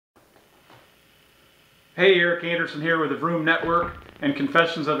Hey, Eric Anderson here with the Vroom Network and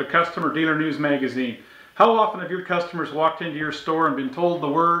Confessions of a Customer, Dealernews magazine. How often have your customers walked into your store and been told the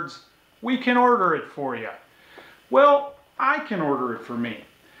words, "We can order it for you"? Well, I can order it for me.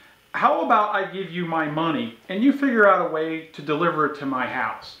 How about I give you my money and you figure out a way to deliver it to my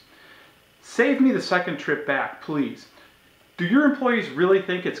house? Save me the second trip back, please. Do your employees really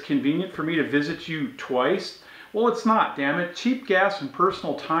think it's convenient for me to visit you twice? Well, it's not, damn it. Cheap gas and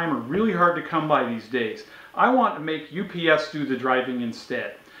personal time are really hard to come by these days. I want to make UPS do the driving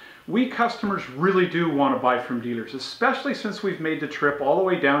instead. We customers really do want to buy from dealers, especially since we've made the trip all the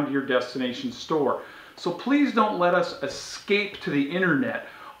way down to your destination store. So please don't let us escape to the internet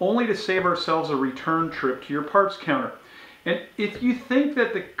only to save ourselves a return trip to your parts counter. And if you think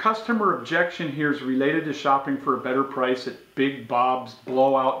that the customer objection here is related to shopping for a better price at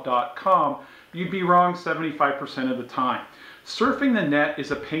bigbobsblowout.com, you'd be wrong 75% of the time. Surfing the net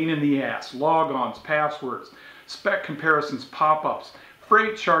is a pain in the ass. Logons, passwords, spec comparisons, pop-ups,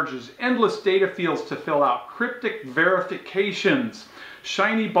 freight charges, endless data fields to fill out, cryptic verifications,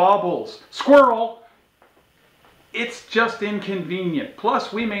 shiny baubles, squirrel. It's just inconvenient.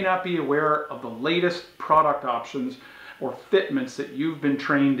 Plus, we may not be aware of the latest product options or fitments that you've been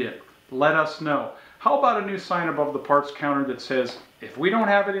trained in. Let us know. How about a new sign above the parts counter that says, if we don't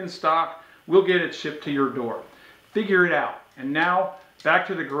have it in stock, we'll get it shipped to your door. Figure it out. And now, back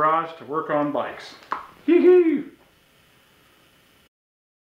to the garage to work on bikes. Hee hee!